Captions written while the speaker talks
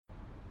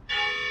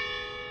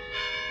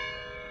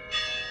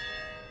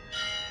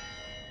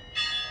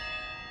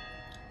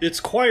It's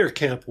Choir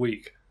Camp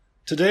Week.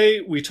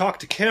 Today we talk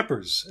to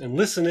campers and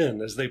listen in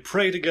as they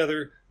pray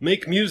together,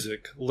 make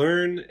music,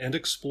 learn, and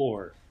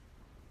explore.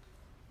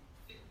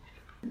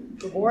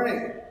 Good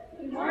morning.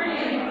 Good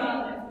morning,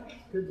 Father.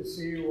 Good to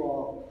see you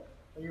all.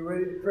 Are you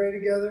ready to pray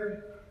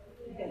together?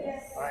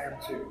 Yes. I am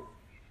too.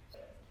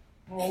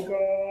 Oh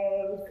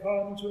God,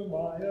 come to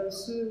my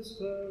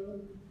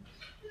assistance.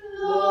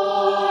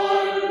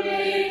 Lord,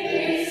 make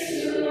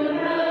haste to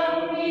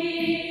help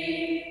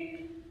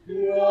me.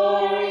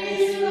 Glory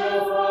to the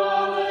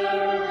Father,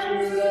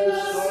 to the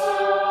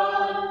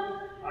Son,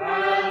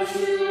 and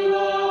to the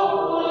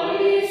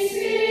Holy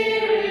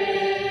Spirit,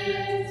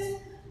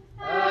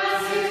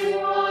 as it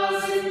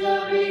was in the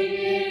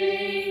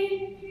beginning,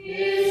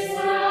 is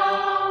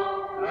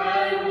now,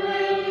 and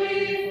will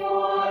be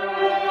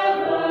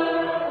forever.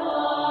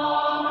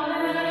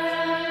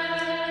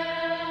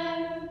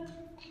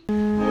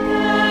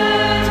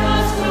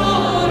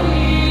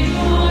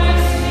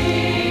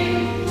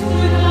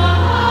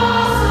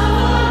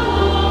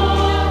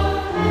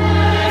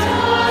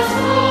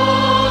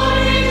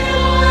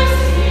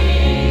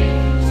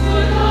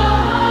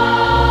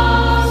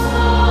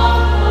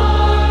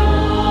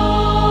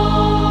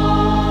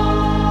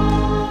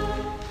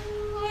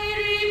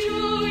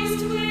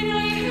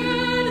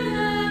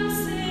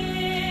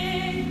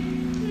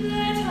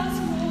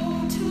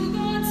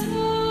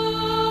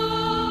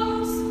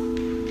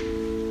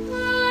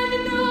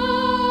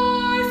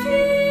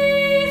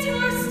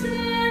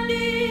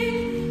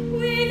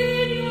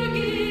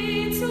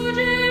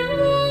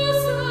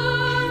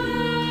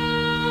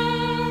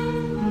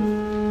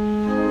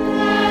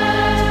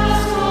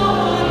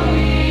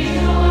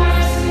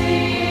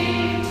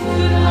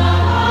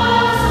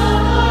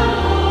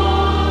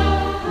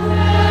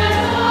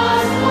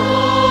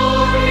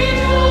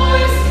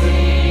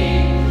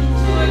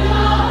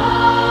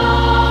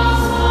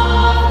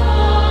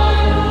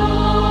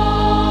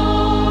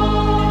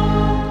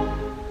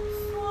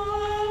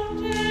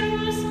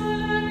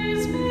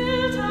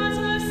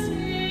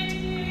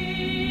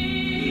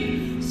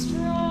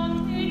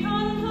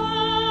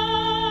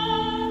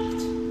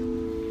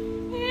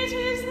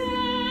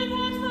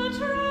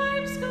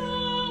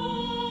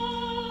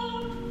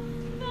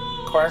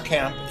 Choir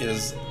Camp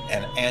is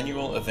an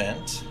annual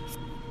event.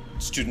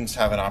 Students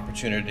have an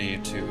opportunity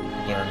to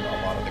learn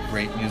a lot of the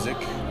great music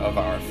of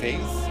our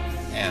faith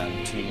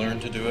and to learn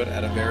to do it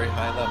at a very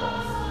high level.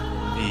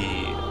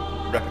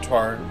 The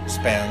repertoire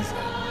spans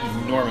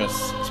an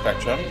enormous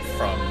spectrum,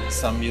 from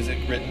some music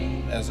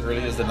written as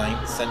early as the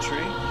 9th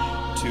century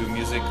to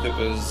music that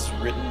was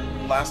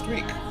written last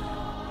week.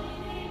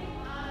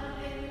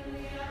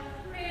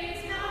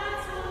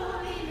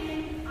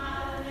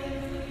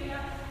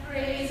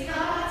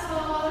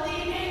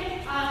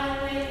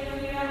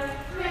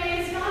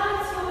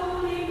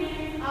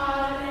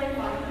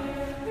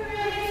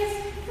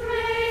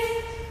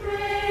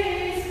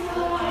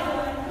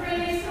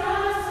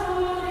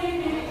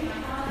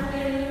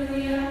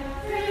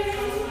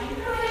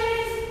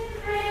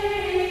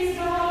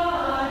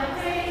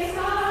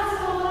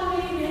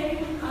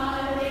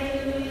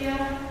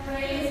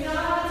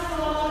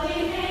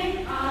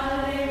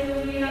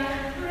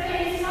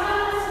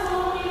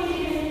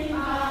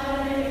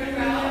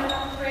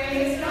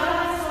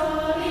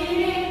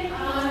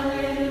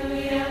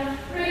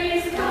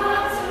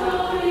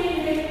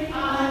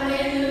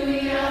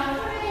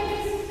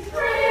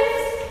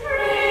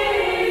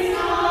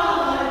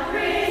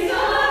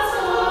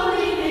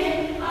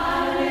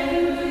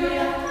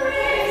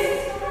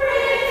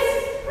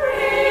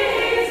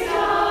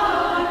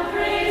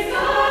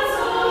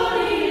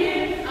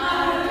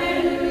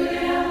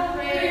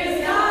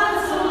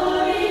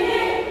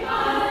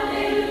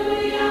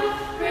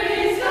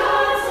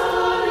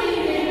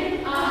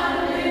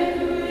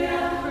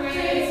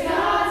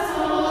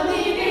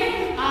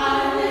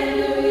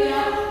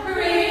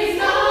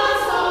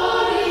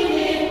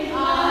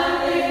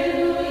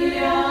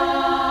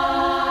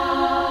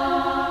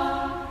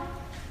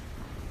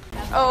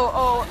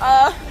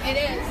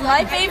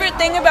 My favorite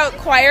thing about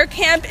choir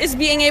camp is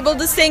being able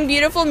to sing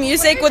beautiful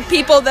music with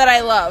people that I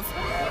love.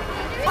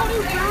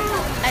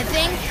 I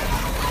think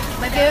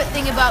my favorite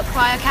thing about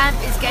choir camp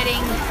is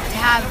getting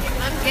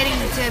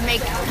to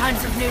make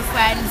tons of new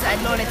friends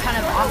and learn a ton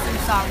of awesome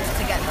songs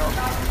together.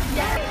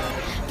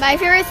 My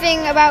favorite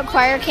thing about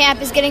choir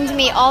camp is getting to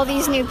meet all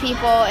these new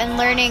people and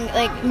learning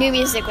new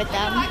music with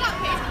them.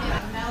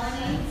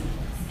 Melody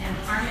and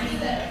harmony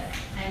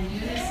and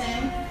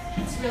unison.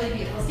 It's really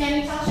beautiful.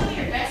 Standing tall, show me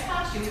your best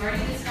posture. We've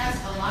already discussed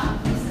a lot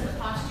of the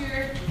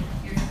posture,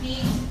 your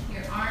feet,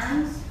 your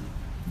arms.